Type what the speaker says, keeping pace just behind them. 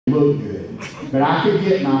look good. But I could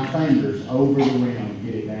get my fingers over the rim and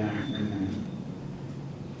get it down in there.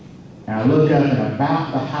 And I look up, and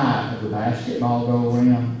about the height of the basketball goal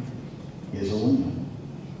rim is a limb.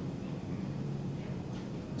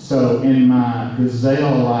 So in my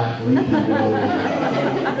gazelle-like leaping ability,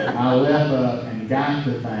 I leapt up and got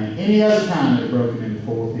the thing. Any other time it broken into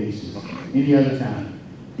 4 pieces. Any other time,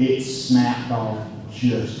 it snapped off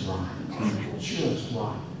just right. Just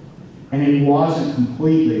right. And it wasn't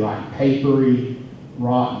completely like papery,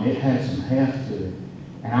 rotten. It had some heft to it.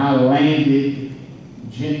 And I landed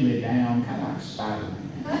gently down, kind of like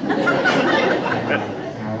Spider-Man.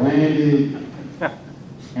 I landed,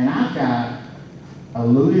 and I've got a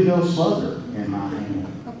Louisville slugger in my hand.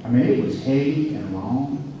 I mean, it was heavy and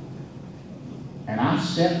long. And I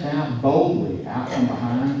stepped out boldly out from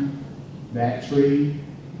behind that tree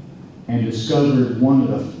and discovered one of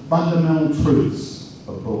the fundamental truths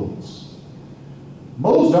of bulls.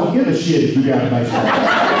 Bulls don't give a shit if you got a baseball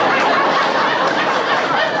bat.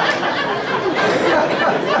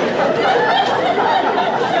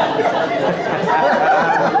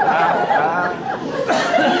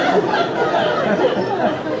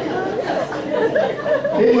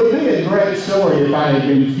 It would be a great story if I had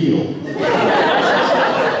been killed.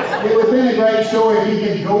 It would have been a great story if he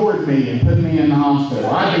had gored me and put me in the hospital.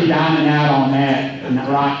 I'd be dining out on that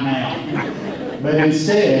right now. But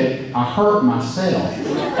instead, I hurt myself,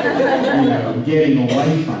 getting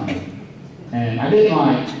away from it. And I didn't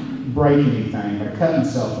like break anything, but I cut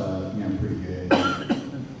myself up, pretty good.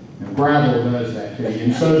 Gravel does that to you,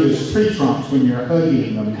 and so does tree trunks when you're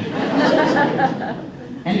hugging them.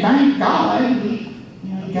 And thank God, he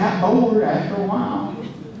got bored after a while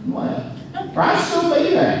and left. Or I'd still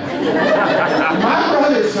be there. My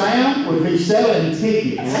brother Sam would be selling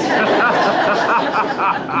tickets.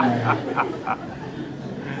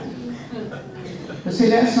 But see,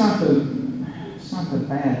 that's not the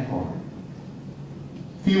bad part.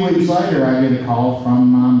 A few weeks later, I get a call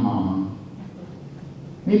from my mama.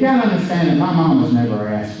 You got to understand that my mom has never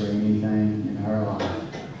asked for anything in her life.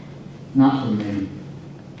 Not from me.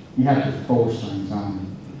 You have to force things on me.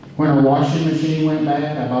 When her washing machine went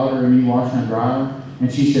bad, I bought her a new washer and dryer,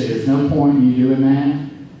 and she said, "There's no point in you doing that.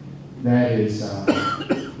 That is,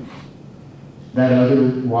 that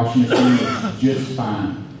other washing machine is just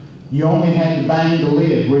fine. You only had to bang the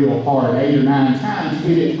lid real hard 8 or 9 times to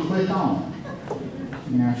get it to click on."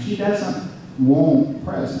 She doesn't want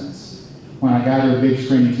presents. When I got her a big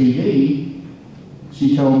screen TV,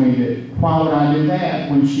 she told me that why would I do that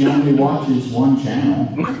when she only watches one channel,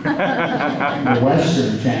 the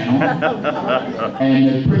Western channel, and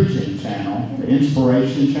the preaching channel, the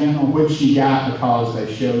inspiration channel, which she got because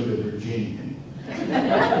they showed the Virginian.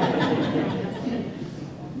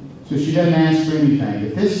 So she doesn't ask for anything.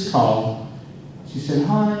 But this call, she said,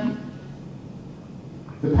 "Honey,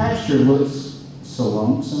 the pasture looks so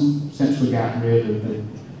lonesome since we got rid of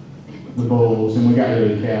the bulls, and we got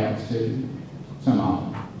rid of the cows too, some of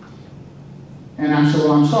them." And I said,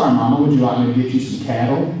 "Well, I'm sorry, Mama, would you like me to get you some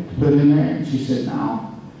cattle to put in there?" And she said, "No,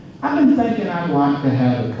 I've been thinking I'd like to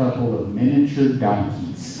have a couple of miniature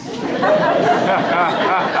donkeys."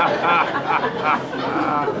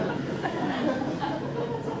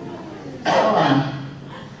 So I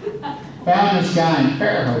found this guy in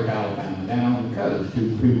Fairhope, Alabama, down on the coast,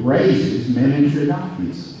 who raises miniature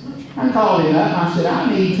donkeys. I called him up and I said,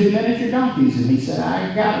 "I need 2 miniature donkeys." And he said,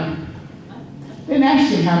 "I got them." Didn't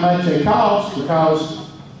ask him how much they cost, because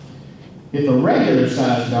if a regular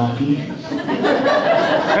sized donkey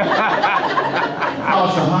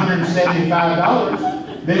costs $175,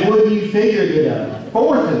 then wouldn't you figure that a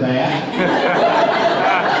fourth of that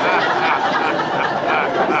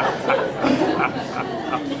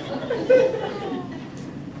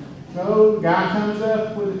So the guy comes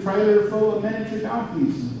up with a trailer full of miniature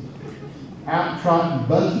donkeys. Out trot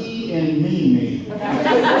Bucky and Mimi.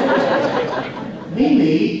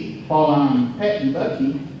 Mimi, while I'm petting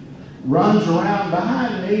Bucky, runs around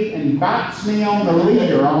behind me and bites me on the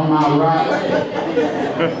leader on my right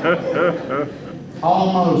leg.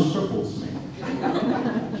 Almost cripples me.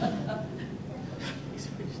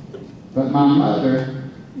 But my mother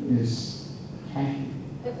is happy.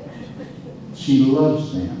 She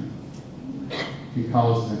loves them. She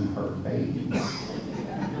calls them her babies.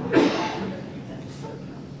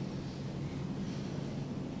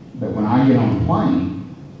 But when I get on a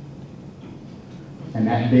plane and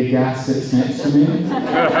that big guy sits next to me,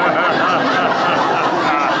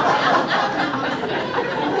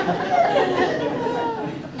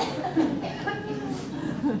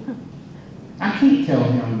 I can't tell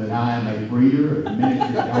him that I am a breeder of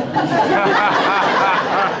miniature donkeys.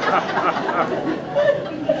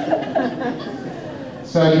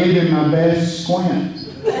 So I give him my best squint.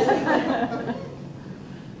 And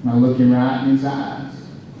I look him right in his eyes.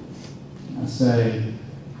 I say,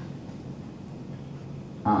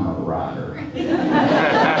 I'm a writer.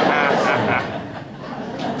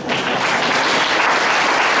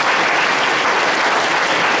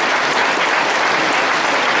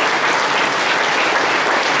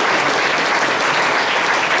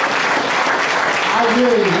 I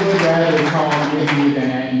really would rather talk with you than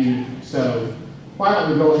at you, so why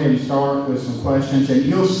don't we go ahead and start with some questions, and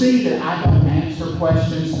you'll see that I don't answer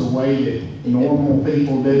questions the way that normal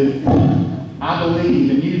people do. I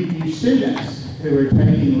believe, and you students who are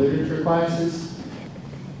taking literature classes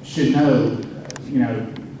should know,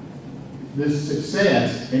 this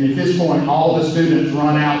success, and at this point all the students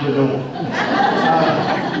run out the door.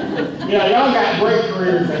 Yeah, y'all got great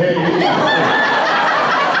careers ahead of you.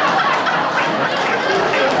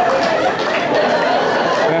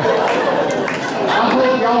 I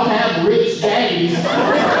hope y'all have rich daddies.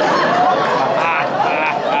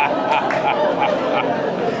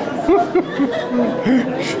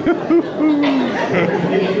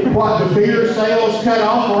 What, the beer sales cut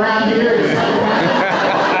off around here?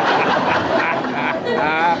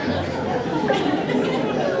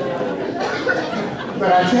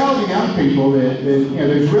 But I tell the young people that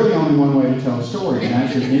there's really only one way to tell a story, and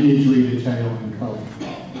that's an imagery, detail, and color.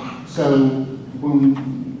 So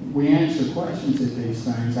when we answer questions at these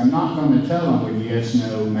things, I'm not going to tell them with yes,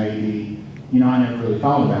 no, maybe. I never really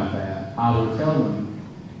thought about that. I will tell them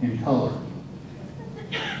in color,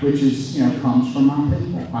 which is, comes from my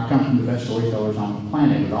people. I come from the best storytellers on the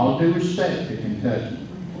planet. With all due respect to Kentucky,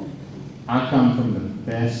 I come from the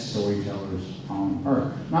best storytellers on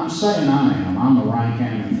earth. Not saying I am. I'm a rank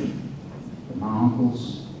amateur. But my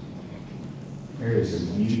uncles, there is a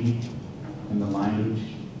beauty in the language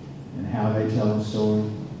and how they tell a story.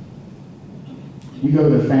 You go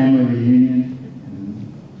to a family reunion,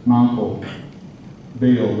 and my uncle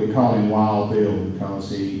Bill, we call him Wild Bill because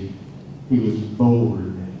he was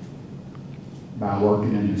bored by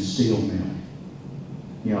working in the steel mill.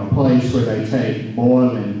 A place where they take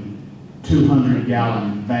boiling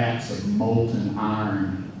 200-gallon vats of molten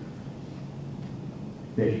iron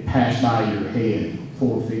that pass by your head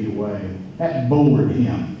 4 feet away. That bored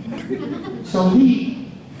him. So he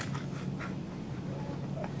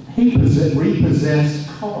repossessed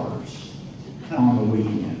cars on the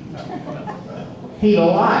weekend. He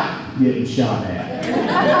liked getting shot at.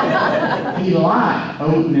 He liked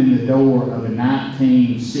opening the door of a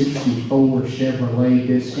 1964 Chevrolet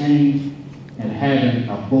Biscayne and having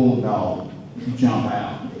a bulldog jump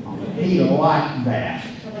out. He liked that.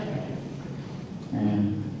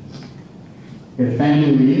 And at a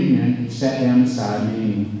family reunion, he sat down beside me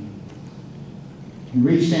and he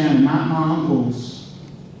reached down, and my uncles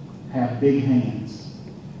have big hands,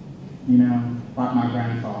 like my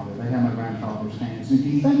grandfather. They have my grandfather's hands. And if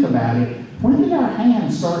you think about it, when did our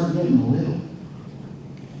hands start getting little?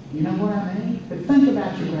 You know what I mean? But think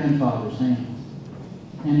about your grandfather's hands.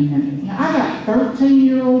 And I got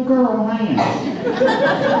 13-year-old girl hands.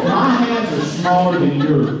 My hands are smaller than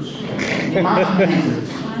yours. My hands are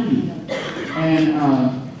tiny. And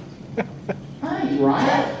that ain't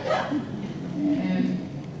right. And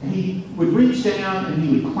he would reach down and he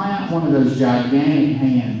would clamp one of those gigantic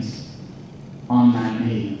hands on my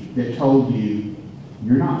knee that told you,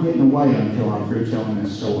 you're not getting away until I'm through telling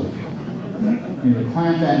this story. And he would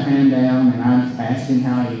clamp that hand down, and I'd ask him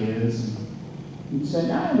how he is. He said,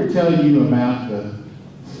 did I ever tell you about the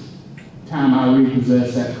time I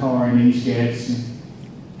repossessed that car in East Gadsden?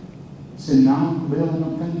 I said, no, Bill, I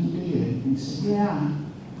don't think you did. He said,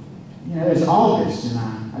 yeah. It was August, and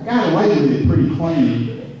I got away with it pretty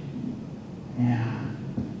clean. And I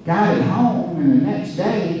got it home, and the next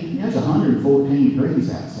day, it was 114 degrees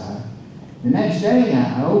outside. The next day,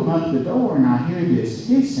 I open up the door, and I hear this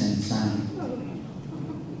hissing sound.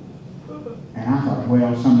 And I thought,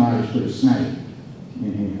 well, somebody's put a snake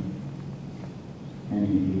in here. And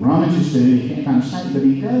he rummages through, he can't find a snake, but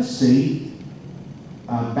he does see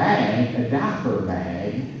a bag, a diaper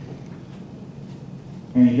bag,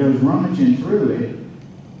 and he goes rummaging through it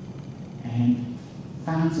and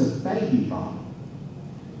finds a baby bottle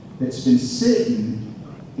that's been sitting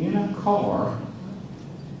in a car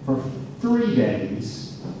for 3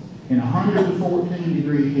 days in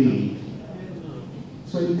 114-degree heat.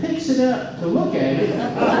 So he picks it up to look at it,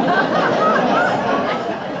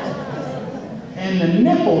 and the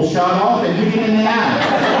nipple shot off and hit him in the eye.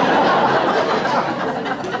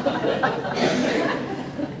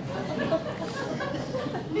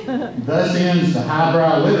 Thus ends the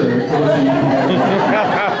highbrow literary course.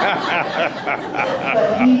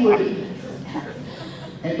 But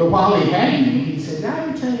But while he had me, he said, "Did I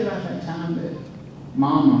ever tell you about that time that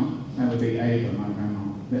Mama," that would be Ava, my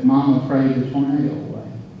grandma, "that Mama prayed the tornado away?"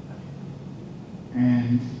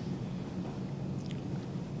 And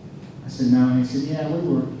I said, "No." And he said, "Yeah,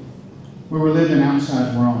 we were living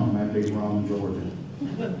outside Rome," that'd be Rome, Georgia.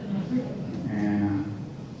 And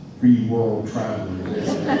for you world travelers.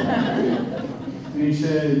 And he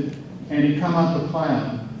said, and it come up a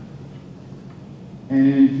cloud.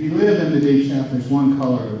 And if you live in the deep south, there's one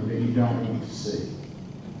color that you don't want to see.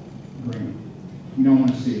 Green. You don't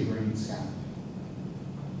want to see a green sky.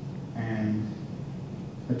 And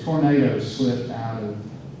a tornado slipped out of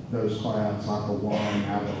those clouds like a worm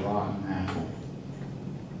out of a rotten apple.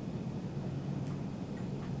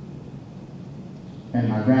 And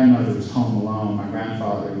my grandmother was home alone. My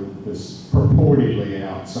grandfather was purportedly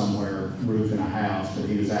out somewhere roofing a house, but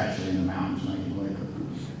he was actually in the mountains making liquor.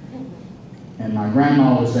 And my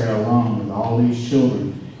grandma was there alone with all these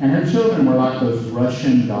children. And her children were like those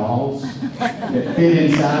Russian dolls that fit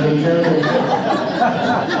inside each other.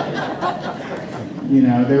 You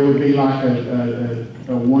know, there would be like a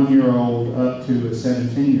 1-year-old up to a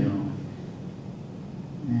 17-year-old.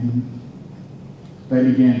 And they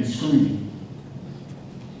began to scream.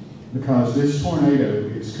 Because this tornado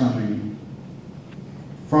is coming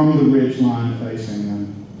from the ridge line facing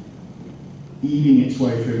them, eating its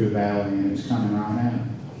way through the valley, and it's coming right at them.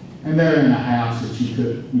 And they're in a house that you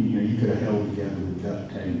could have held together with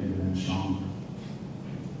duct tape, it would have been stronger.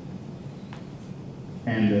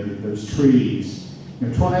 And those trees,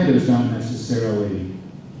 tornadoes don't necessarily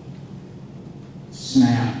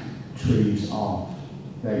snap trees off;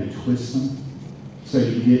 they twist them. So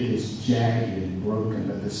you get this jagged, broken,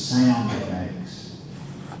 but the sound it makes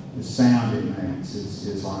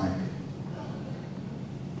is like,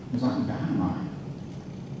 it's like dynamite.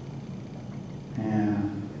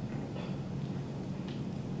 And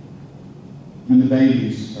the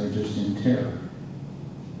babies are just in terror.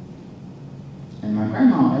 And my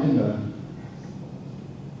grandma,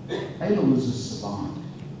 Ava was a savant.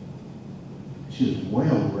 She was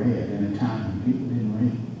well-read in a time when people didn't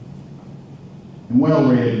read. And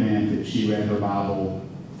well-read meant that she read her Bible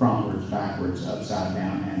frontwards, backwards, upside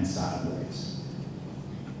down, and sideways.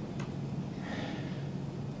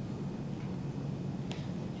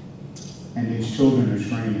 And these children are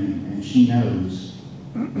screaming, and she knows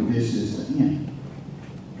this is the end.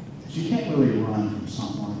 She can't really run from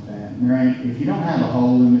something like that. And if you don't have a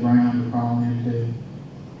hole in the ground to crawl into,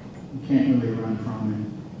 you can't really run from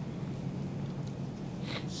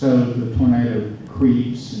it. So the tornado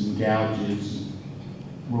creeps and gouges,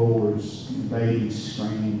 roars, and babies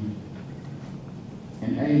scream.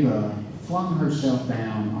 And Ava flung herself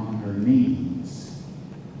down on her knees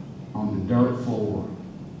on the dirt floor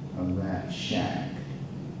of that shack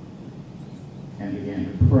and began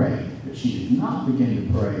to pray. But she did not begin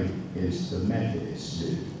to pray as the Methodists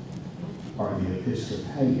do, or the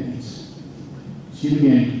Episcopalians. She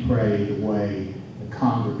began to pray the way the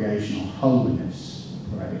Congregational Holiness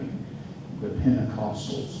prayed, the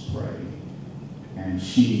Pentecostals prayed. And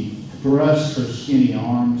she thrust her skinny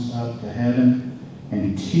arms up to heaven,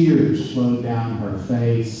 and tears flowed down her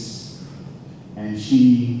face, and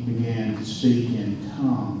she began to speak in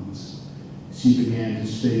tongues. She began to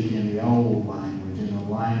speak in the old language, in the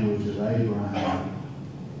language of Abraham.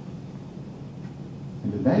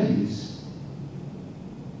 And the babies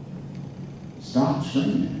stopped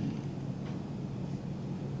screaming,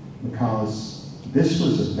 because this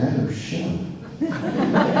was a better show.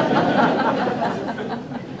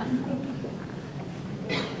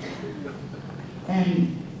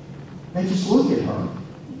 And they just look at her,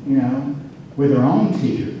 with their own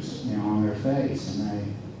tears, on their face, and they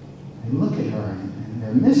look at her and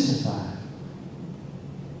they're mystified.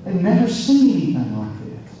 They've never seen anything like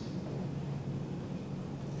this.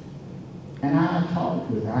 And I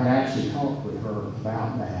actually talked with her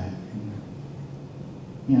about that.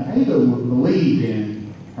 Ava believed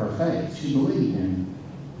in her faith. She believed in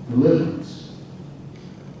deliverance.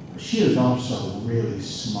 But she was also really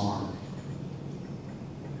smart.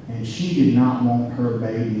 And she did not want her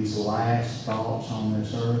baby's last thoughts on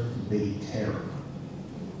this earth to be terror.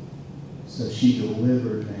 So she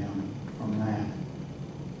delivered them from that.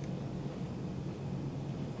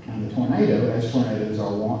 And the tornado, as tornadoes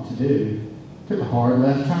are wont to do, took a hard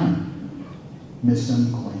left turn. Missed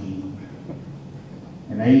them clean.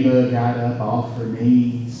 And Ava got up off her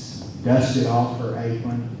knees, dusted off her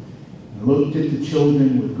apron, and looked at the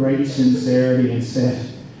children with great sincerity and said,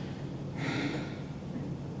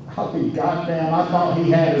 "I'll be goddamn, I thought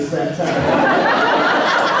he had us that time."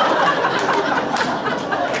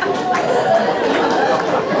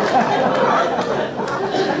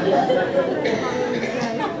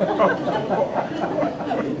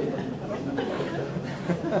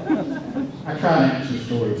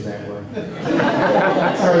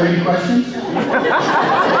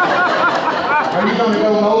 Are you going to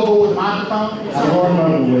go mobile with the microphone? I'm going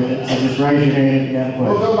mobile with it, so just raise your hand if you got a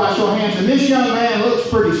We'll question. go by show of hands. And this young man looks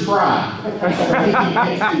pretty spry.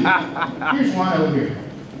 Here's one over here.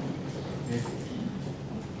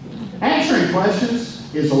 Answering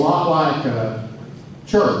questions is a lot like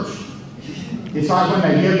church. It's like when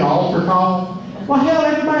they give the altar call. Well, hell,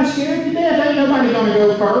 everybody's scared to death. Ain't nobody going to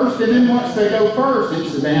go first. And then once they go first,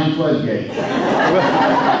 it's the damn floodgate.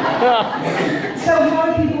 So how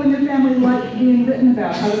do people in your family like being written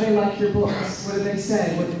about? How do they like your books? What do they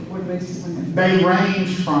say? What do they say when They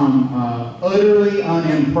range from utterly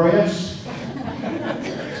unimpressed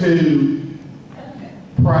to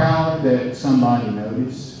proud that somebody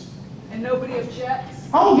noticed. And nobody objects?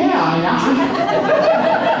 Oh, yeah.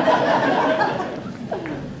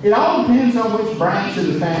 It all depends on which branch of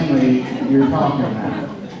the family you're talking about.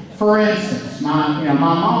 For instance, my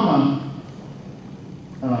mama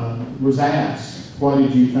was asked, what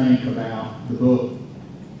did you think about the book?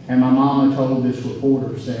 And my mama told this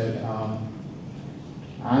reporter, said,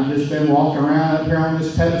 I've just been walking around up here on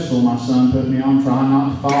this pedestal my son put me on, trying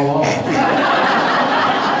not to fall off.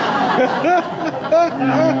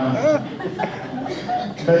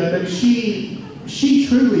 But she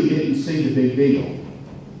truly didn't see the big deal.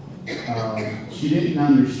 She didn't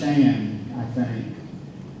understand, I think.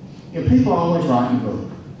 You know, people always write a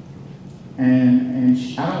book. And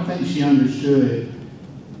I don't think she understood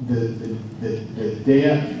the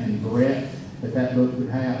depth and breadth that book would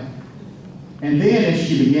have. And then as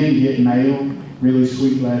she began to get mail, really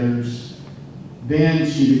sweet letters, then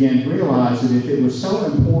she began to realize that if it was so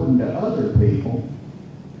important to other people,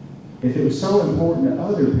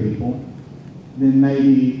 then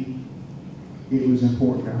maybe it was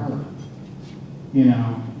important to her. You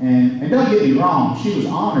know, and don't get me wrong, she was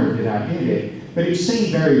honored that I did it, but it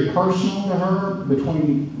seemed very personal to her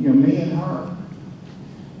between, you know, me and her.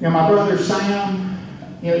 You know, my brother Sam,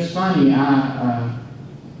 you know, it's funny, I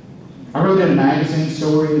wrote in a magazine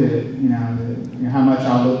story that, you know, how much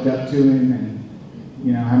I looked up to him and,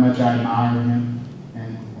 you know, how much I admired him.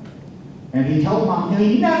 And he told Mom,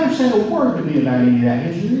 he never said a word to me about any of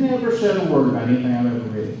that. He never said a word about anything I've ever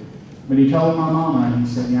written. But he told my mama, and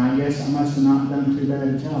he said, yeah, I guess I must have not done too bad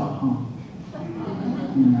a job, huh?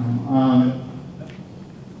 You know,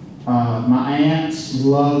 my aunts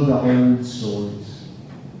love the old stories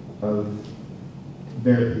of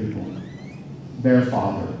their people, their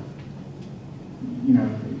father. You know,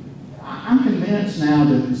 I'm convinced now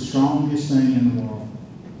that the strongest thing in the world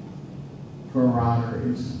for a writer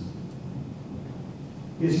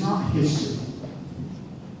is not history,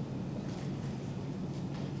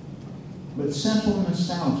 but simple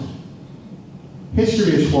nostalgia.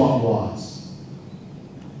 History is what was.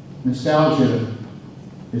 Nostalgia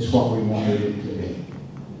is what we wanted it to be,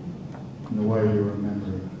 and the way we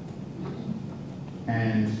remember it.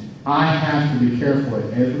 And I have to be careful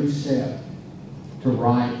at every step to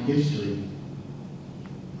write history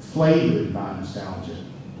flavored by nostalgia,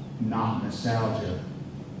 not nostalgia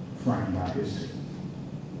framed by history.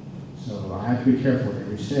 So I have to be careful at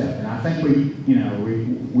every step. And I think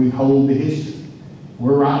we hold the history.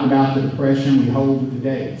 We're writing about the Depression, we hold the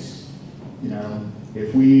dates. You know,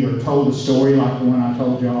 if we are told a story like the one I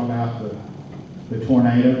told y'all about the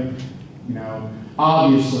tornado, you know,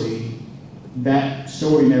 obviously that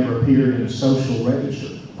story never appeared in a social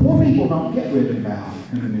register. Poor people don't get written about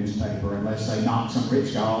in the newspaper unless they knock some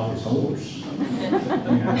rich guy off his horse. You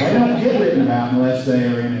know, they don't get written about unless they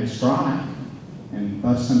are in a strike and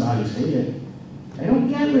bust somebody's head. They don't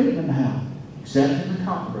get written about, except in the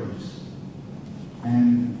cop briefs.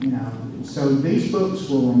 And, you know, so these books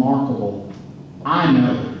were remarkable. I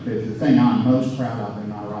know that the thing I'm most proud of in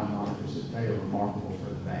my writing life is that they are remarkable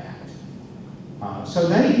for that. So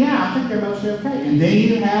they, yeah, I think they're mostly okay. And then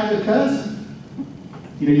you have the cousin.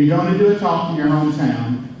 You know, you're going to do a talk in your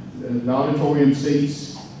hometown. The auditorium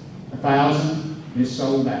seats 1,000, it's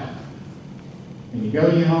sold out. And you go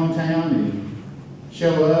to your hometown and you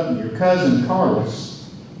show up, and your cousin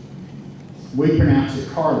Carlos, we pronounce it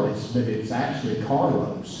Carlos, but it's actually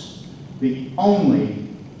Carlos, the only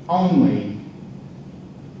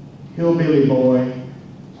hillbilly boy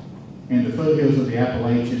in the foothills of the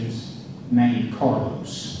Appalachians named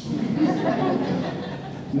Carlos.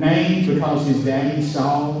 Named because his daddy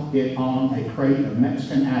saw it on a crate of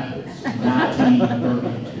Mexican apples in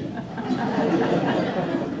 1932.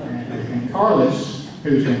 And Carlos,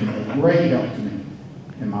 who's been a great help to me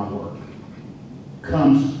in my work,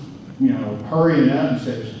 comes, you know, hurrying up and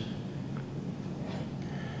says,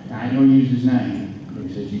 I ain't going to use his name.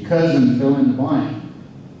 He says, your cousin, fill in the blank,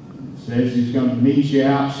 says he's going to meet you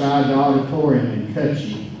outside the auditorium and cut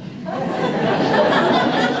you.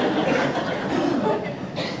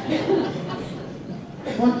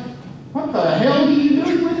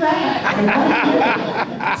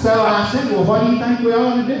 well, what do you think we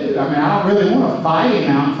ought to do? I mean, I don't really want to fight him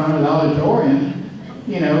out in front of the auditorium.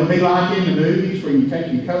 You know, it'd be like in the movies where you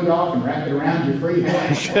take your coat off and wrap it around your free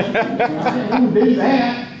hand. I don't do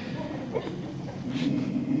that.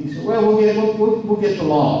 And he said, well, we'll get the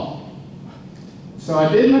law. So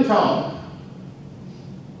I did my talk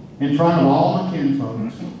in front of all my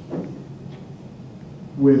kinfolks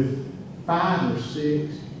with 5 or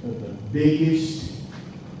 6 of the biggest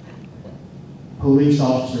police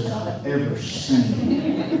officers I've ever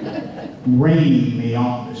seen ringing me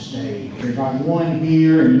off the stage. There's like one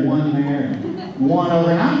here and one there and one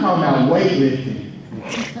over. And I'm talking about weightlifting,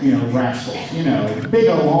 you know, rascals, you know, big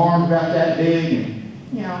old arms about that big. And,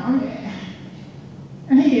 you know, I mean,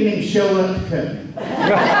 and he didn't even show up to cut me.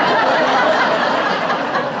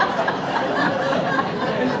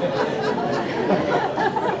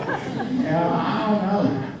 I don't know.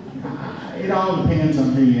 It all depends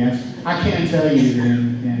on who you ask. I can tell you that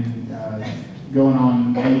in going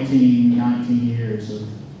on 18, 19 years of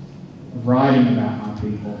writing about my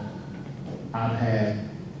people, I've had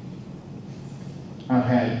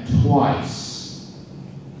twice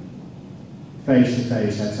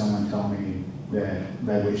face-to-face had someone tell me that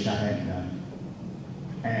they wish I hadn't done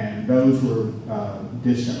it. And those were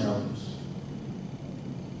distant relatives.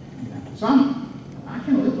 You know, so I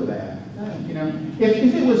can live with that. You know,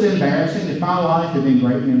 if it was embarrassing, if my life had been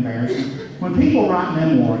greatly embarrassing, when people write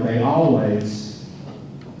memoir, they always,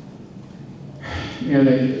 you know,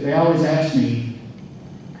 they always ask me,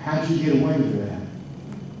 how'd you get away with that?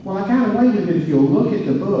 Well, I got away with it. If you'll look at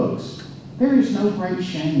the books, there is no great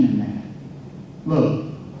shame in that. Look,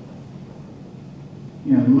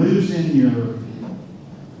 you know, losing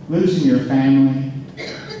your family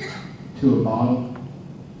to a bottle.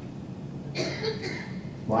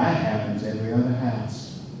 Well, that happens every other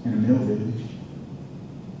house in a mill village.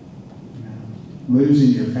 You know,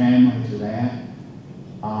 losing your family to that.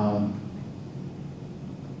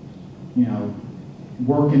 You know,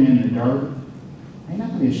 working in the dirt. Ain't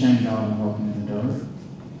nothing to be ashamed of working in the dirt.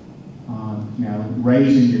 You know,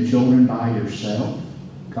 raising your children by yourself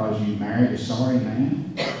because you married a sorry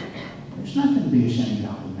man. There's nothing to be ashamed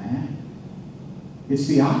of in that. It's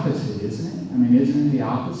the opposite, isn't it? I mean, isn't it the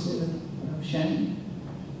opposite of shame?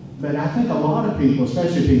 But I think a lot of people,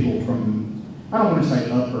 especially people from, I don't want to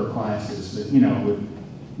say upper classes, but, you know, with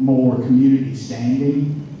more community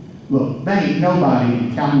standing. Look, there ain't nobody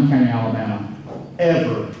in Calhoun County, Alabama,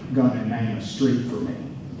 ever going to name a street for me.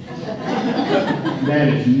 That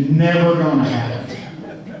is never going to happen.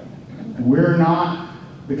 We're not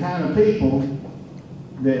the kind of people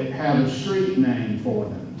that have a street named for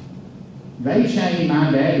them. They chained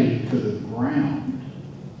my daddy to the ground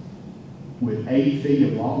with 8 feet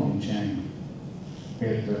of logging chain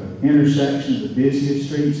at the intersection of the busiest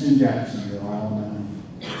streets in Jacksonville, Alabama.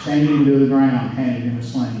 Chained him to the ground, handed him a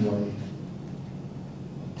sling blade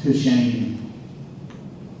to shame him.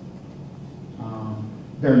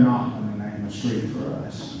 They're not going to name a street for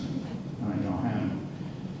us. I ain't going to have them.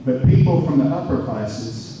 But people from the upper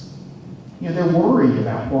classes, you know, they're worried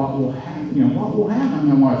about what will happen. You know, what will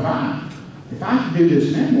happen? And what if I do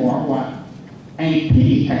this memoir, what Aunt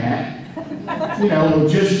Pitty Pat, you know, will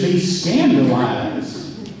just be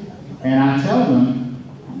scandalized. And I tell them,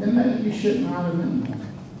 then maybe you shouldn't write a memoir.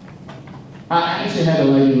 I actually had a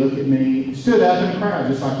lady look at me, stood up in a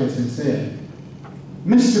crowd just like this and said,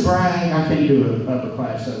 Mr. Bragg, I can't do an upper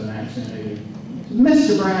class Southern accent either.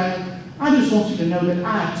 Mr. Bragg, I just want you to know that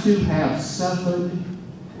I too have suffered.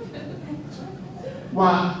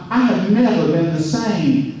 Why, I have never been the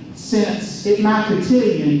same since at my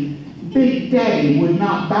cotillion, Big Daddy would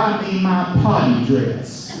not buy me my potty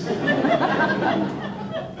dress.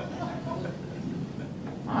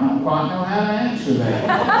 I don't quite know how to answer that.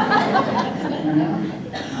 You know?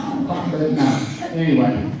 I don't quite, but no.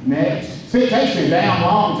 Anyway, next. See, it takes me a damn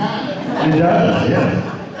long time. It does, yeah.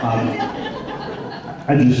 I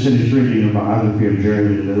just finished reading a biography of Jerry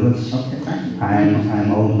Lee Lewis. Okay, thank you.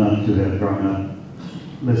 I'm old enough to have grown up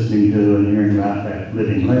listening to and hearing about that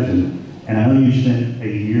living legend. And I know you spent a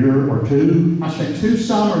year or two? I spent 2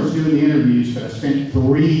 summers doing the interviews, but I spent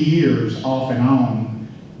 3 years off and on,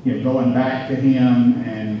 you know, going back to him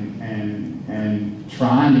and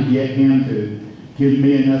trying to get him to give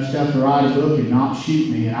me enough stuff to write a book and not shoot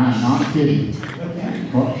me, and I'm not kidding.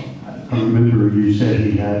 Well, I remember you said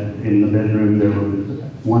he had in the bedroom there was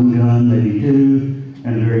 1 gun, maybe 2,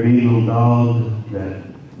 and a very mean little dog that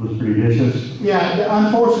was pretty vicious. Yeah,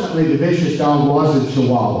 unfortunately, the vicious dog was a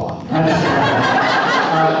Chihuahua.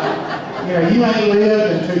 You know, you ain't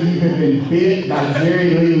lived until you have been bit by Jerry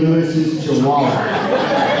Lee Lewis's Chihuahua.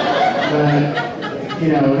 But, you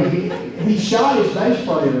know, he shot his bass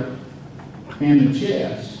player in the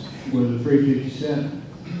chest with a .357.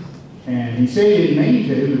 And he said he didn't mean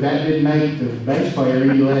to, but that didn't make the bass player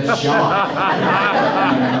any less shocked.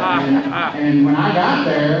 and when I got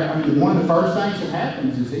there, I mean, one of the first things that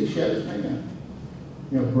happens is he shows me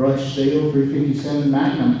a brushed steel .357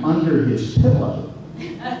 Magnum under his pillow.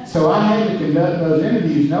 So I had to conduct those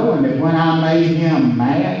interviews knowing that when I made him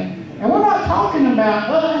mad, and we're not talking about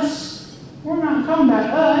us, we're talking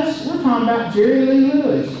about Jerry Lee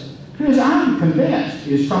Lewis, who I'm convinced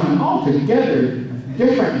is from an altogether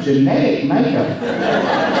different genetic makeup.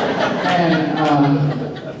 And I'm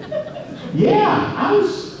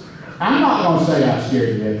not going to say I was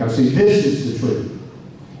scared to death, because see, this is the truth.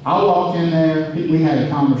 I walked in there, we had a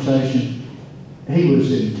conversation. He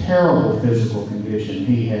was in terrible physical condition.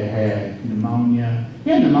 He had pneumonia. He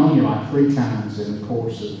had pneumonia like 3 times in the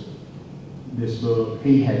course of this book.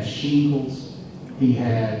 He had shingles. He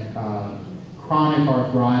had chronic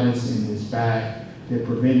arthritis in his back that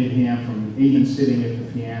prevented him from even sitting at the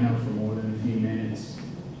piano for more than a few minutes.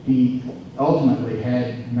 He ultimately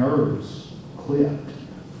had nerves clipped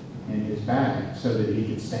in his back so that he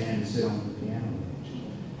could stand and sit on the piano bench.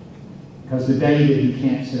 Because the day that he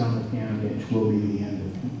can't sit on the piano bench will be the end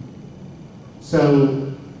of him.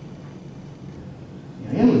 So,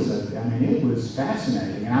 it was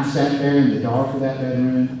fascinating. And I sat there in the dark of that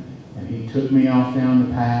bedroom, and he took me off down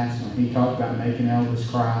the past, and he talked about making Elvis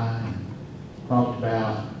cry. Talked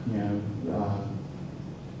about,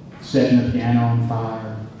 setting the piano on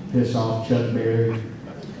fire, piss off Chuck Berry.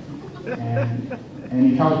 And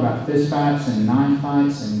he talked about fist fights and knife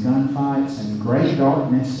fights and gun fights and great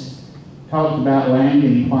darkness. Talked about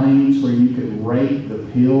landing planes where you could rake the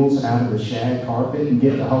pills out of the shag carpet and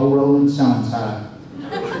get the whole Rolling Stones high.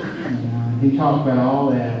 He talked about all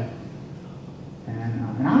that.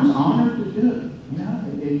 And I was honored to do it.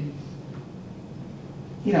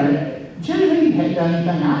 Jerry Lee hadn't done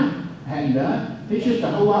anything I hadn't done. He's just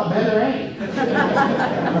a whole lot better at it.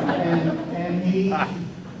 and he,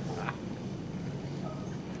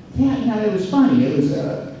 it was funny. It was,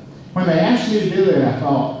 when they asked me to do it, I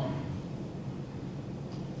thought,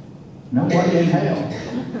 no way in hell.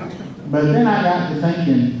 But then I got to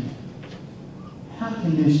thinking, how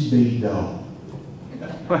can this be dull?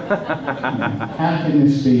 How can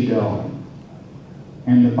this be dull?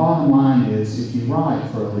 And the bottom line is, if you write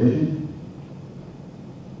for a living,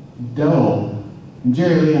 dull, and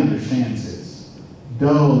Jerry Lee understands this,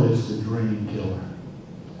 dull is the dream killer.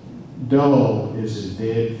 Dull is a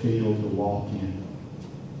dead field to walk in.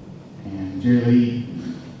 And Jerry Lee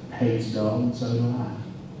hates dull, and so do I.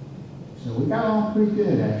 So we got along pretty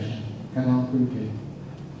good, actually. Got along pretty good.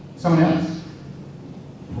 Someone else?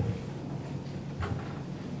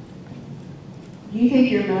 Do you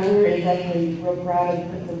think your mother is actually real proud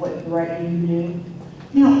of the writing you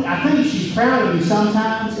do? I think she's proud of me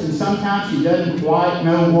sometimes, and sometimes she doesn't quite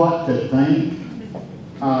know what to think.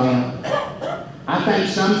 I think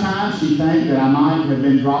sometimes she thinks that I might have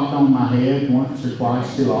been dropped on my head once or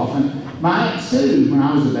twice too often. My Aunt Sue, when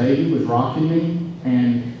I was a baby, was rocking me,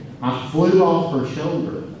 and I flew off her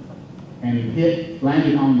shoulder and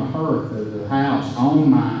landed on the hearth of the house on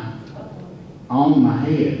my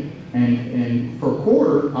head. And for a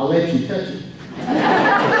quarter, I'll let you touch it. But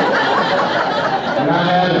I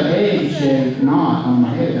have an egg-shaped knot on my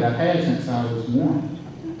head that I've had since I was 1.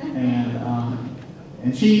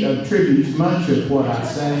 And she attributes much of what I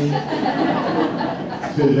say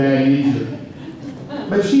to that injury.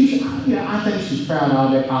 But I think she's proud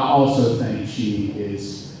of it. I also think she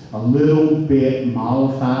is a little bit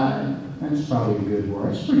mollified. That's probably a good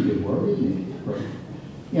word. That's a pretty good word, isn't it?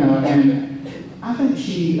 And I think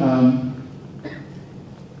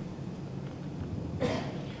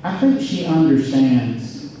she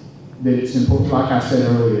understands that it's important, like I said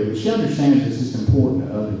earlier, but she understands this is important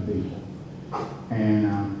to other people. And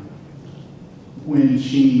when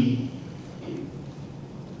she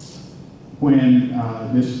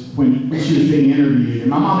was being interviewed, and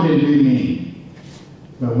my mom didn't do me,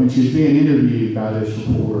 but when she was being interviewed by this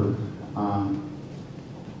reporter,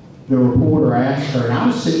 the reporter asked her, and I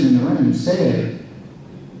was sitting in the room, and said,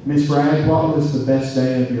 "Miss Bragg, what was the best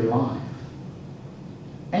day of your life?"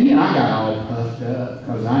 And I got all puffed up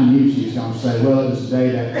because I knew she was going to say, "Well, it was the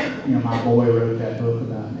day that my boy wrote that book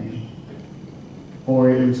about me," or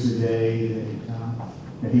 "It was the day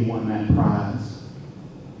that he won that prize,"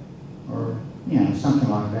 or something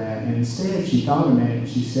like that. And instead, she thought a minute and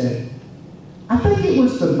she said, "I think it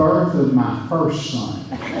was the birth of my first son."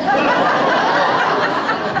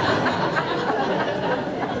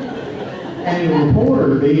 And the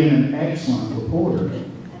reporter, being an excellent reporter,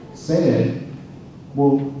 said,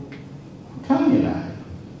 "Well, tell me about it."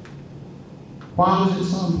 Why was it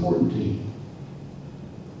so important to you?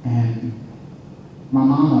 And my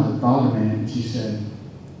mama thought a minute and she said,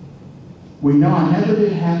 well, you know, I never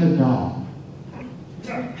did have a dog.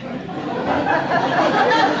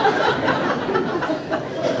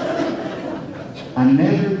 I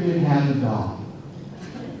never did have a dog.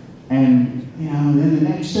 And, you know, then the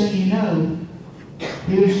next thing you know,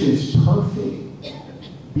 here's this perfect,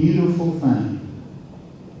 beautiful thing.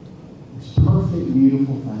 This perfect,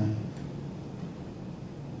 beautiful thing.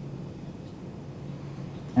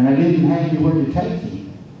 And I didn't have anywhere to take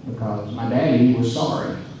him because my daddy was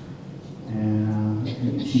sorry. And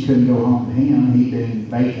she couldn't go home to him. He'd been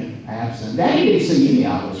vacant, absent. Daddy didn't see any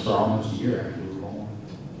of us for almost a year after we were born.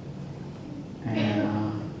 And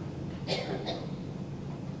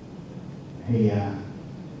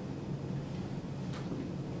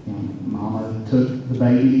Mama took the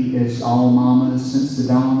baby, as all mamas since the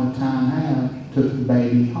dawn of time have, took the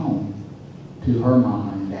baby home to her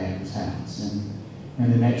mama and daddy's house.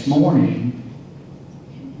 And the next morning,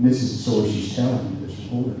 this is the story she's telling this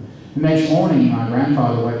reporter. The next morning, my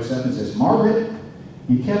grandfather wakes up and says, Margaret,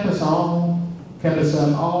 you kept us up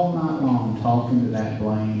all night long talking to that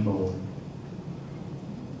blame boy.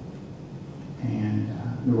 And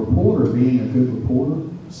the reporter, being a good reporter,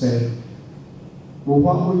 said, well,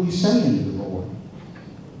 what were you saying to the boy?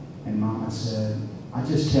 And Mama said, I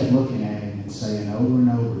just kept looking at him and saying over and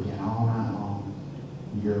over again all night long,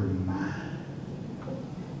 you're mine.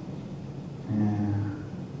 And,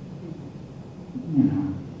 you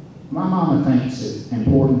know, my mama thinks that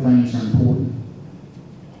important things are important,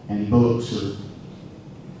 and books are,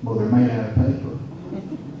 well, they're made out of paper.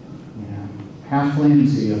 You know, how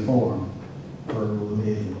flimsy a form for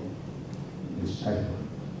living is paper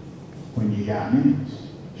when you got memories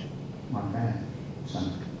like that.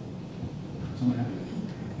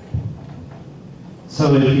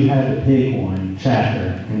 So if you had to pick one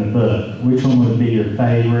chapter in the book, which one would be your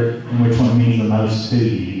favorite and which one means the most to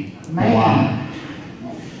you? Man, why?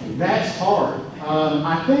 That's hard.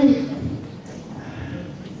 I think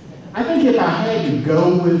if I had to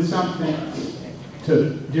go with something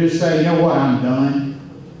to just say, you know what, I'm done,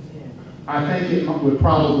 I think it would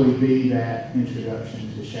probably be that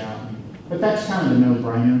introduction to shouting. But that's kind of a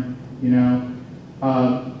no-brainer, you know.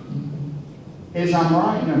 As I'm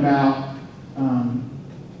writing about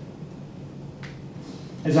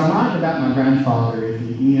my grandfather at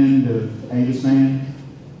the end of Avis Man,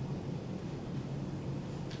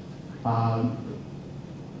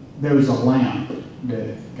 there was a lamp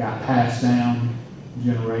that got passed down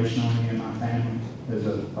generationally in my family. There's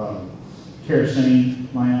a kerosene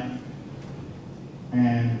lamp,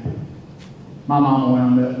 and my mama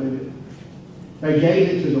wound up with it. They gave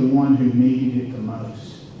it to the one who needed it the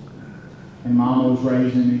most. And Mama was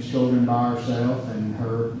raising these children by herself, and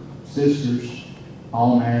her sisters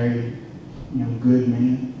all married, you know, good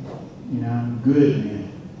men, good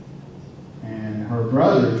men. And her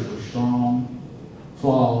brothers were strong,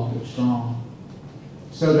 flawed, but strong.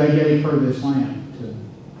 So they gave her this lamp to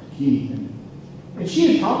keep. And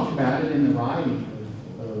she had talked about it in the writing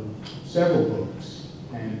of several books.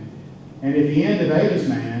 And at the end of Avis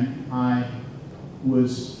Man, I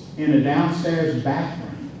was in a downstairs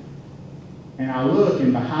bathroom. And I look,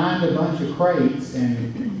 and behind a bunch of crates,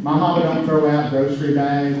 and my mama don't throw out grocery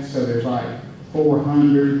bags, so there's like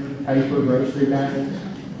 400 paper grocery bags.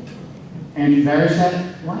 And there's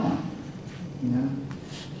that lamp, you know.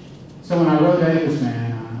 So when I wrote Avis Man,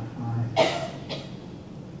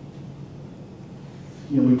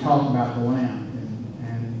 we talked about the lamp,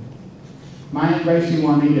 and my Aunt Gracie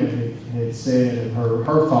Juanita had said of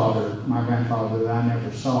her father, my grandfather, that I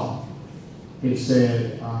never saw. It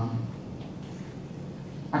said,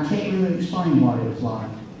 I can't really explain what it was like.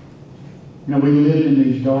 You know, we lived in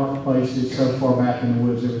these dark places so far back in the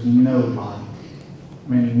woods, there was no light. I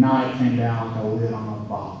mean, night came down like a lid on a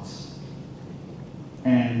box.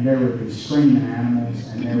 And there would be screaming animals,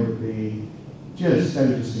 and there would be they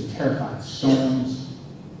would just be terrified. Storms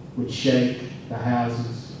would shake the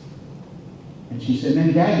houses. And she said,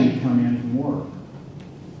 then Daddy would come in from work.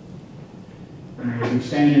 And he would be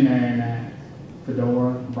standing there in that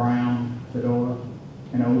fedora, brown fedora,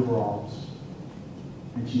 and overalls.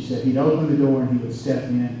 And she said he'd open the door and he would step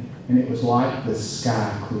in, and it was like the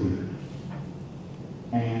sky cleared.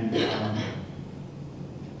 And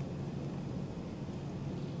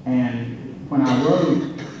when I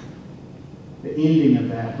wrote the ending of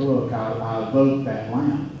that book, I evoked that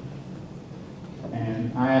lamp.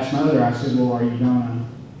 And I asked Mother, I said, well, are you going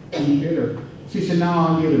to keep it? Or she said, no,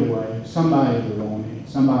 I'll give it away. Somebody will want it.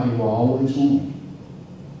 Somebody will always want it.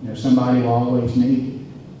 You know, somebody will always need it.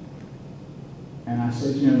 And I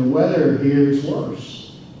said, you know, the weather here is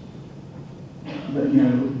worse. But, you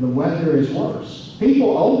know, the weather is worse.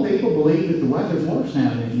 Old people believe that the weather's worse now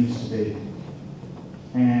than it used to be.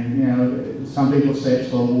 And, you know, some people say it's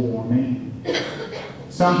global warming.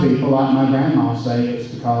 Some people, like my grandma, say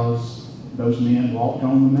it's because those men walked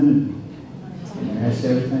on the moon and messed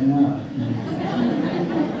everything up.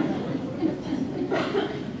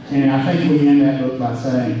 And I think we end that book by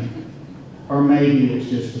saying, or maybe it's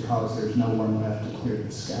just because there's no one left to clear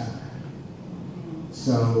the sky.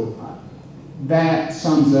 So that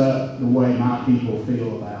sums up the way my people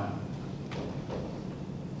feel about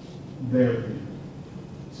their people.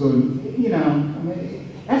 So, you know, I mean,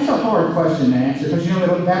 that's a hard question to answer because, you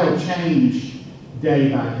know, that'll change day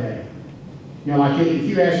by day. You know, like if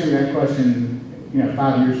you asked me that question, you know,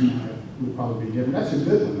 5 years from now, it would probably be different. That's a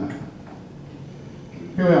good one, though.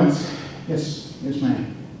 Who else? Yes,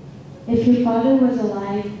 ma'am. If your father was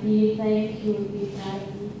alive, do you think he would be proud of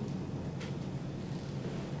you?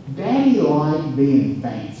 Daddy liked being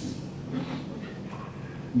fancy.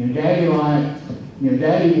 You know,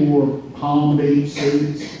 Daddy wore Palm Beach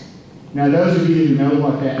suits. Now, those of you who know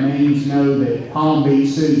what that means know that Palm Beach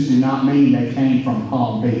suits do not mean they came from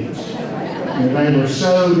Palm Beach. You know, they were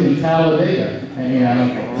sewed in Talladega.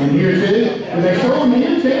 And here too, but they sold them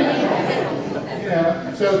here too. You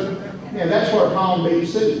know, so, yeah, that's what a Palm Beach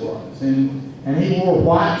suit was. And he wore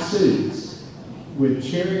white suits with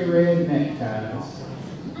cherry red neckties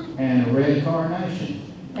and a red carnation.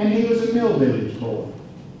 And he was a mill village boy.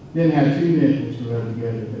 Didn't have two nickels to rub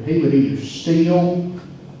together, but he would either steal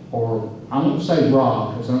or, I won't say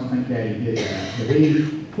rob, because I don't think Daddy did that, but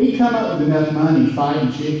he'd come up with enough money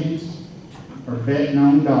fighting chickens or betting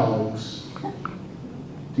on dogs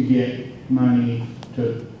to get money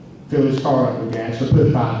to fill his car up with gas or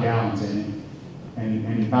put 5 gallons in it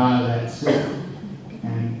and buy that suit.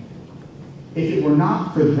 And if it were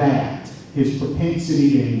not for that, his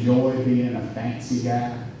propensity to enjoy being a fancy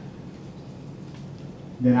guy,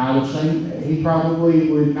 then I would say he probably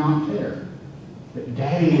would not care. But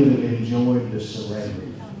Daddy would have enjoyed the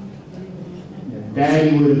celebrity.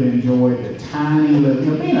 Daddy would have enjoyed the tiny little,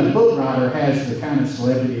 you know, being a book writer has the kind of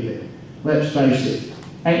celebrity that, let's face it,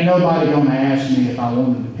 ain't nobody going to ask me if I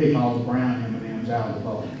wanted to pick all the brown M&Ms out of the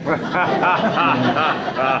bowl.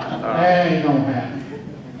 That ain't going to happen.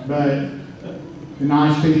 But the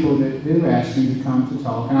nice people that do ask me to come to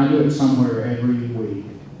talk, and I do it somewhere every week,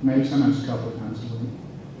 maybe sometimes a couple of times a week.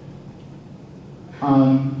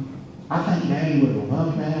 I think Daddy would have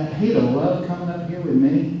loved that. He'd have loved coming up here with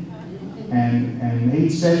me. And he'd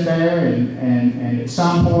sit there and at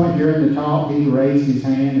some point during the talk, he'd raise his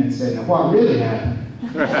hand and say, now what really happened?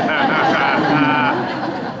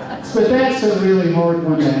 But that's a really hard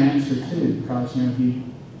one to answer too, because you know,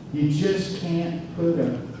 you just can't put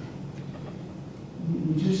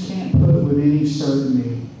with any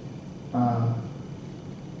certainty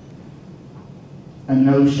a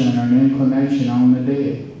notion or an inclination on the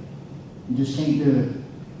dead. You just can't do it.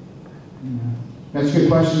 You know. That's a good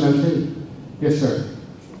question though too. Yes, sir.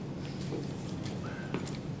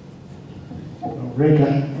 Rick, I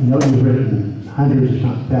know you've written hundreds, if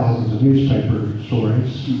not thousands, of newspaper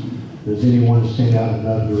stories. Does anyone stand out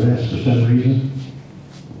above the rest for some reason?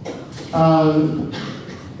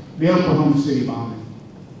 The Oklahoma City bombing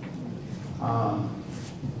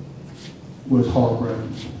was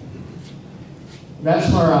heartbreaking. That's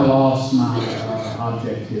where I lost my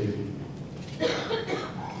objectivity.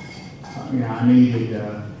 You know, I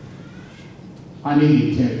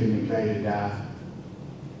needed Timothy McVeigh to die.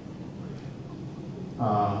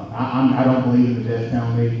 I don't believe in the death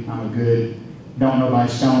penalty. Don't nobody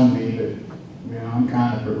stone me, but you know, I'm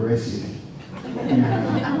kind of progressive. You know,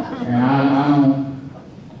 and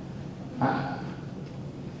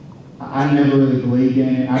I never really believed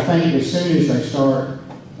in it. I think as soon as they start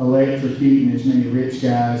electrocuting as many rich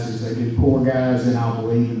guys as they do poor guys, then I'll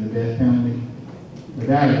believe in the death penalty. But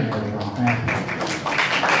that ain't never gonna happen.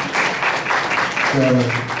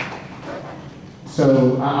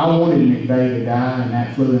 So I wanted McVeigh to die, and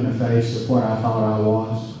that flew in the face of what I thought I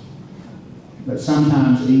was. But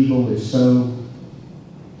sometimes evil is so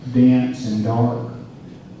dense and dark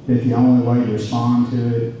that the only way to respond to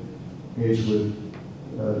it is with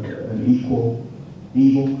an equal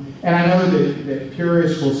evil. And I know that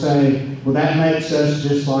purists will say, well, that makes us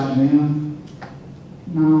just like them.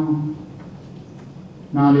 No.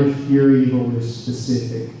 Not if your evil is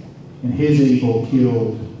specific. And his evil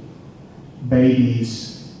killed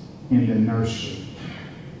babies in the nursery.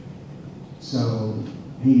 So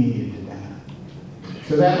he needed to die.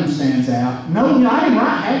 So that one stands out. No, you know, I didn't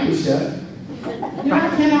write happy stuff. You know, I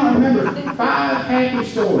cannot remember 5 happy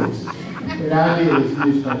stories. that I did as a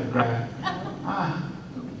newspaper guy.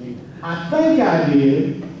 I think I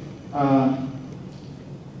did. I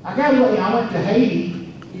went to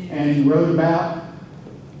Haiti and wrote about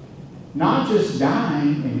not just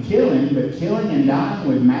dying and killing, but killing and dying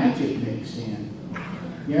with magic mixed in.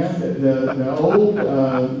 You know, the old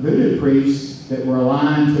voodoo priests that were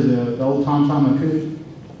aligned to the old Tom Maku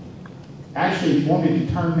actually wanted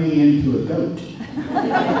to turn me into a goat.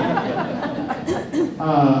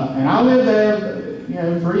 And I lived there,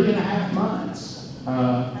 3.5 months,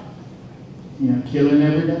 killing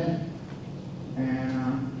every day. And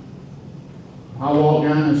I walked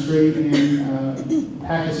down the street in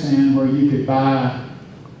Pakistan where you could buy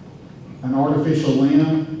an artificial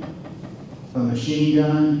limb, a machine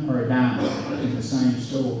gun, or a diamond in the same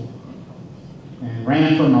store. And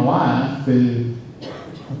ran for my life through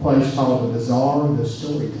a place called the Bazaar of the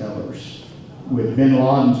Storytellers, with Bin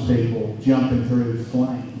Laden's people jumping through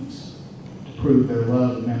flames to prove their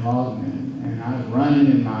love of Bin Laden. And I was running,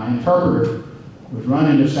 and my interpreter was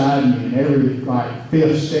running beside me, and every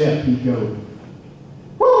 5th step he'd go,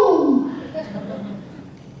 "Woo!"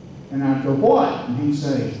 And I'd go, "What?" And he'd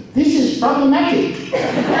say, "This is problematic."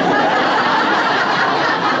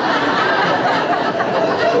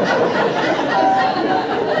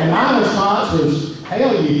 And my response was,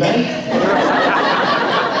 "Hell, you think?"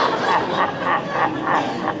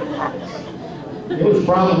 It was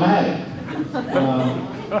problematic.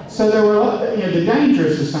 So there were, the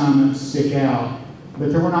dangerous assignments stick out,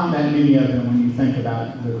 but there were not that many of them when you think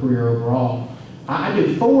about the career overall. I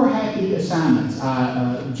did 4 happy assignments.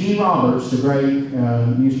 Gene Roberts, the great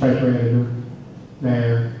newspaper editor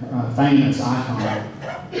there, famous icon,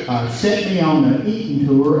 sent me on an eating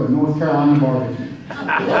tour of North Carolina barbecue.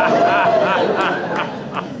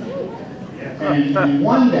 And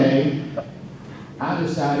one day, I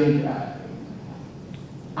decided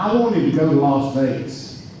I wanted to go to Las Vegas.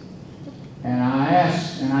 And I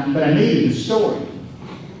asked, but I needed a story.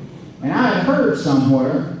 And I had heard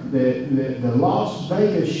somewhere that the Las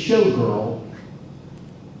Vegas showgirl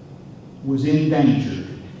was endangered.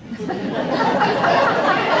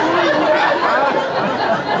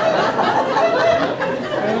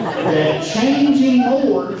 That changing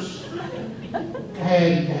wars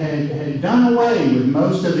had done away with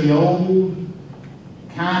most of the old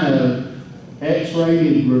kind of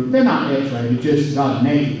X-rated, they're not X-rated, just got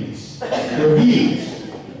nakedness reviews.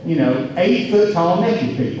 8 foot tall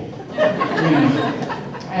naked people.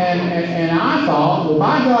 And I thought, well,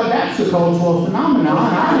 by God, that's a cultural phenomenon.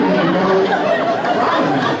 I didn't even know about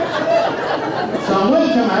it. So I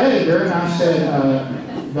went to my editor and I said,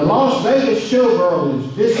 the Las Vegas showgirl is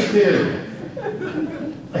disappearing.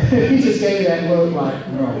 He just gave me that look like,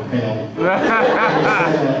 oh, hell.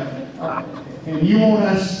 And you want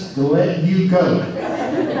us to let you go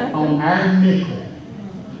on our nickel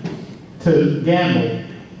to gamble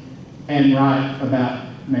and write about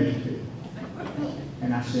naked people.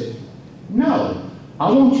 And I said, no,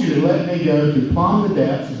 I want you to let me go to plumb the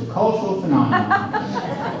depths of a cultural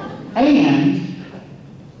phenomenon and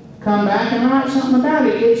come back and write something about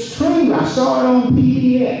it. It's true, I saw it on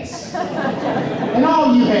PBS. And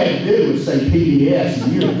all you had to do was say PBS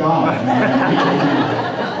and you're gone,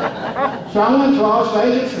 man. So I went to Las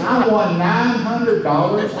Vegas and I won $900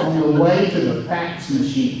 on the way to the fax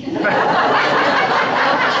machine.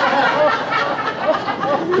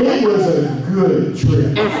 It was a good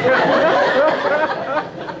trip.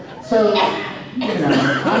 So, I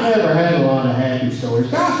never had a lot of happy stories,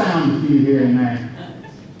 but I found a few here and there.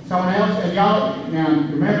 Someone else, and y'all, now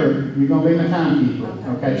remember, you're going to be my timekeeper,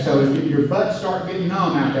 okay? So if your butts start getting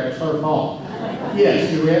numb out there, it's her fault.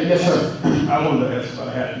 Yes, yes, sir. I wanted to ask about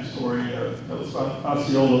a happy story. That was about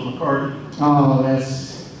Osceola McCarty. Oh, that's,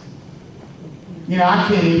 I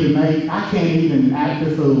can't even act a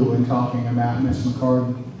fool in talking about Miss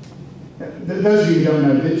McCarty. Those of you who don't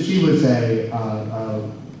know, that she was a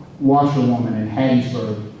washerwoman in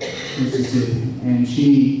Hattiesburg, Mississippi, and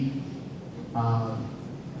she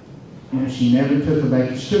never took a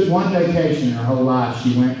vacation. She took one vacation in her whole life.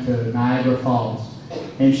 She went to Niagara Falls.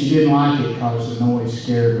 And she didn't like it because the noise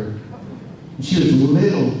scared her. And she was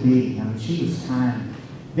little bitty. She was tiny.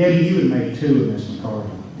 Debbie, you would make 2 of Miss McCarty.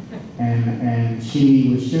 And she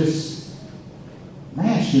was just,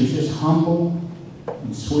 she was just humble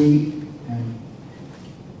and sweet.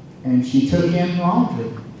 And she took in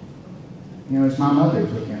laundry. As my mother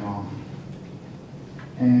took in laundry.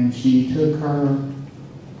 And she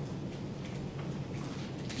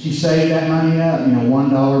saved that money up,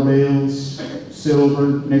 $1 bills, silver,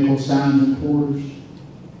 nickel, dimes, and quarters.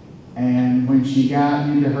 And when she got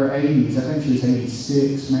into her 80s, I think she was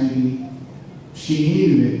 86 maybe, she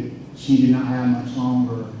knew that she did not have much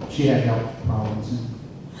longer. She had health problems.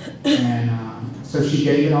 And so she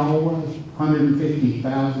gave it all away,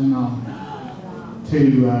 $150,000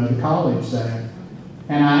 to the college there.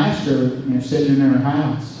 And I asked her, sitting in her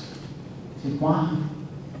house, I said, why?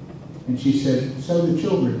 And she said, so the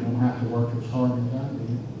children won't have to work as hard as I do.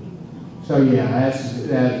 So yeah, that's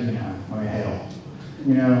hell.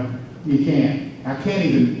 You can't. I can't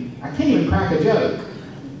even crack a joke.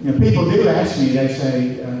 People do ask me. They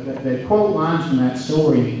say they quote lines from that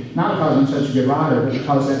story, not because I'm such a good writer, but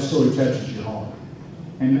because that story touches your heart.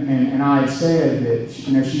 And I had said that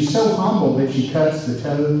she's so humble that she cuts the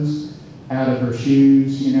toes out of her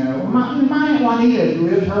shoes. My Aunt Juanita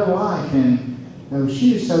lived her life in those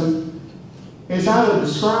shoes. So as I would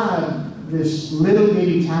describe this little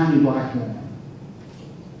bitty tiny black woman,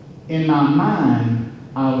 in my mind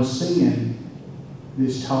I was seeing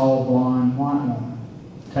this tall, blonde, white woman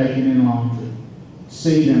taking in laundry.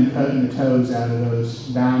 See them cutting the toes out of those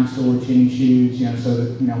dime store chinny shoes, so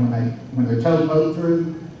that, when their toe poked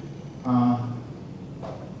through.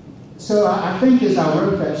 So I think as I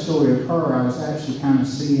wrote that story of her, I was actually kind of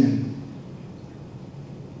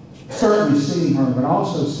certainly seeing her, but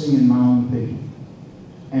also seeing my own people.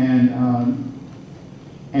 And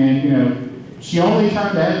she only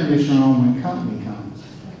turned the air conditioner on when company comes.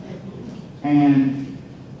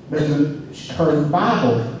 But her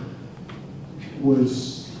Bible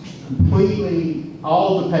was completely,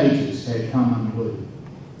 all the pages had come unglued.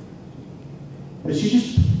 But she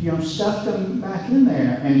just, stuffed them back in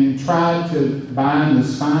there and tried to bind the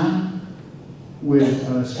spine with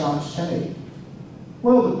Scotch tape.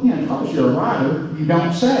 Well, because you're a writer, you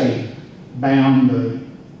don't say bound the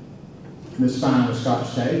spine with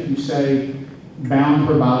Scotch tape. You say bound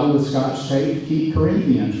her Bible with Scotch tape to keep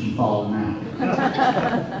Corinthians from falling out.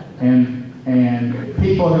 And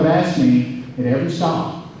people have asked me at every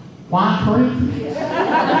stop, why Corinthians?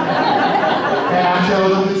 And I tell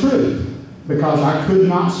them the truth, because I could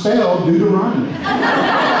not spell Deuteronomy.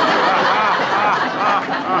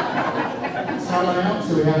 Someone else?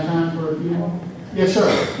 Do we have time for a few more? Yes, sir.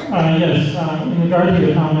 Yes. In regard to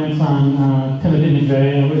your comments on Timothy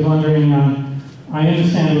McVeigh, I was wondering, I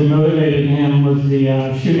understand what motivated him was the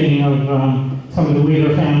shooting of some of the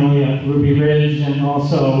Weaver family at Ruby Ridge, and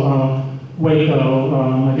also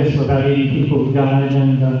Waco. I guess there were about 80 people who died,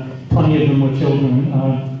 and 20 of them were children.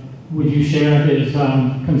 Would you share his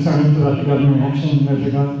concerns about the government action in that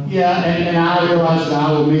regard? Yeah, and I realize that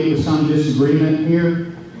I will meet with some disagreement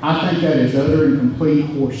here. I think that is utter and complete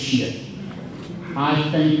horse shit. I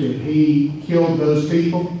think that he killed those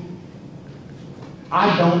people.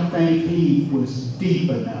 I don't think he was deep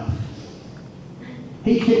enough.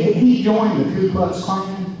 He joined the Ku Klux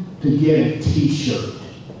Klan to get a T-shirt.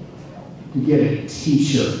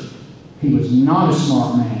 He was not a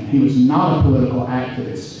smart man. He was not a political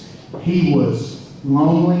activist. He was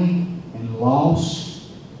lonely and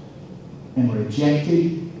lost and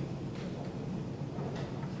rejected.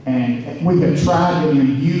 And we have tried to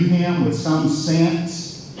imbue him with some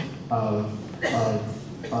sense of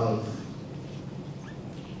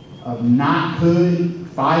knighthood,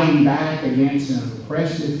 fighting back against an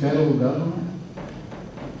oppressive federal government.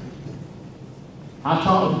 I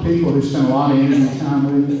talked to people who spent a lot of energy time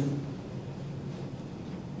with him,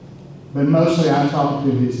 but mostly I talked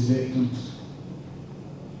to his victims.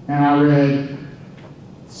 And I read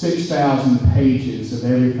 6,000 pages of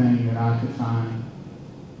everything that I could find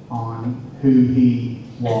on who he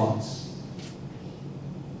was.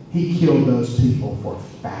 He killed those people for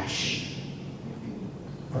fashion.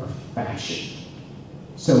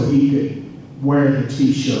 So he could wear the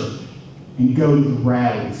T-shirt and go to the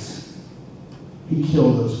rallies. He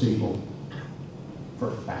killed those people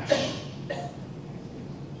for fashion. Let's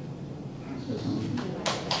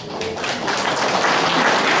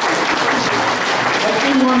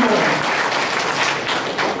do one more.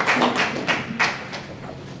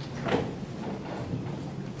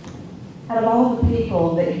 Out of all the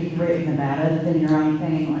people that you've written about, other than your own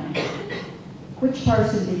family, which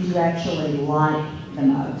person did you actually like the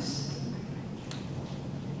most?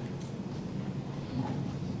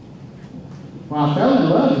 Well, I fell in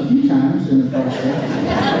love a few times in the process.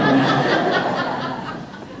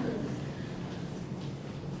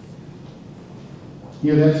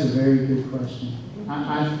 Yeah, that's a very good question.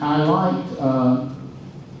 I liked, I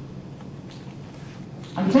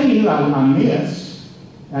can tell you who I missed.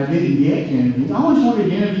 I didn't get to interview. I always wanted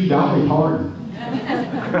to interview Dolly Parton.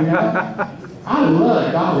 I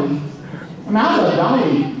love Dolly. I love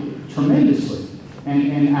Dolly tremendously.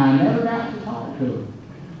 And I never got to talk to her.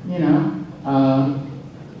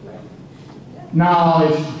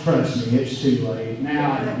 No, trust me, it's too late.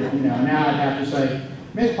 Now, now I'd have to say,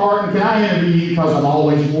 Miss Parton, can I interview you because I've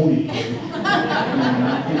always wanted to? I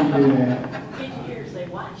can't do that. Did you hear her say,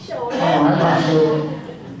 "Why show Oh, I'm not sure.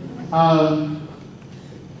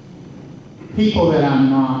 People that I'm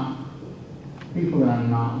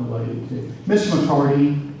not related to. Miss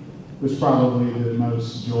McCarty was probably the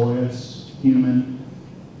most joyous human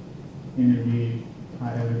interview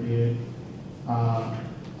I ever did.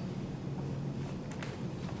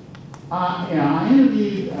 I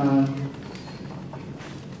interviewed,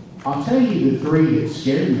 I'll tell you the three that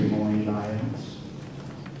scared me more than anybody else.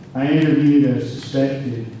 I interviewed a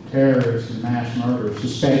suspected terrorist and mass murderer,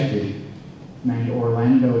 named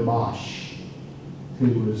Orlando Bosch, who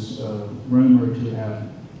was rumored to have,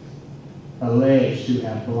 alleged to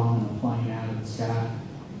have blown a plane out of the sky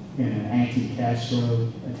in an anti-Castro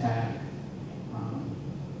attack.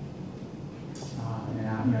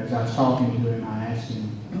 And as I was talking to him, I asked him,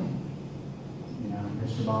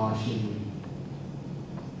 Mr. Bosch,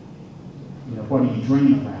 what do you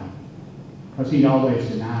dream about? Because he'd always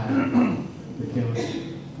denied the killing.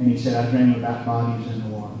 And he said, I dream about bodies in the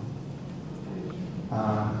water.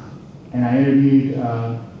 And I interviewed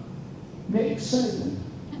Nick Saban.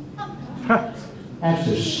 That's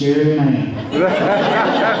a scary man.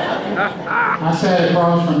 I sat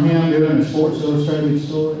across from him doing a Sports Illustrated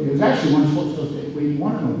story. It was actually one Sports Illustrated. We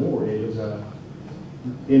won an award. It was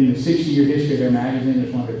in the 60-year history of their magazine. It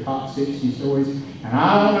was one of their top 60 stories. And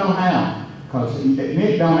I don't know how, because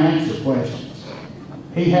Nick don't answer questions.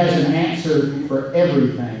 He has an answer for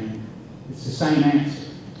everything. It's the same answer.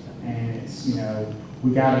 And it's,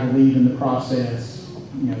 we got to believe in the process,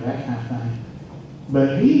 that kind of thing.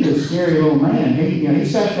 But he was a scary little man. He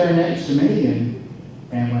sat there next to me,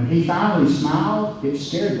 and when he finally smiled, it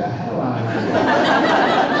scared the hell out of me.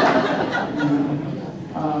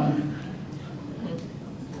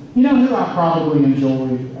 Who I probably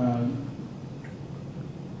enjoyed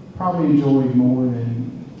more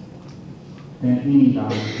than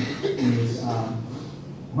anybody is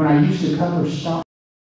when I used to cover stock.